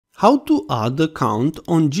How to add account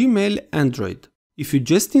on Gmail Android. If you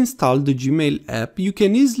just installed the Gmail app, you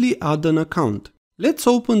can easily add an account. Let's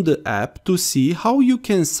open the app to see how you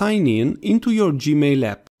can sign in into your Gmail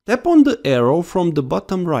app. Tap on the arrow from the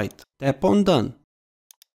bottom right. Tap on Done.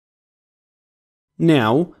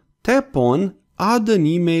 Now, tap on Add an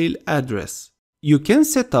email address. You can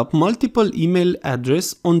set up multiple email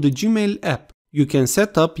addresses on the Gmail app. You can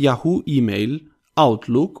set up Yahoo email,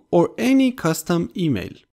 Outlook, or any custom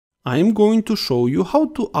email. I am going to show you how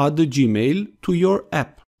to add a Gmail to your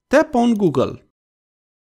app. Tap on Google.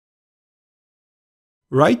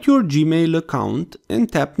 Write your Gmail account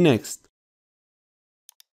and tap Next.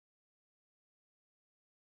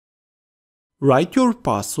 Write your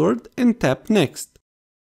password and tap Next.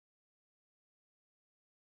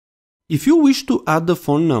 If you wish to add a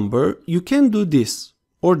phone number, you can do this,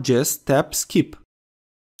 or just tap Skip.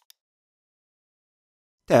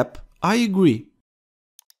 Tap I agree.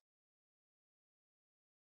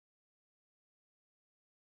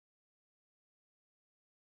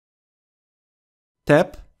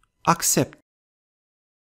 Tap Accept.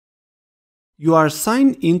 You are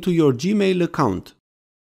signed into your Gmail account.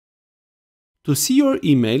 To see your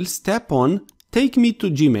emails, tap on Take me to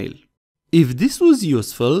Gmail. If this was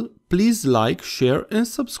useful, please like, share and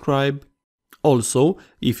subscribe. Also,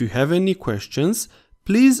 if you have any questions,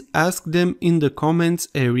 please ask them in the comments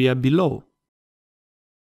area below.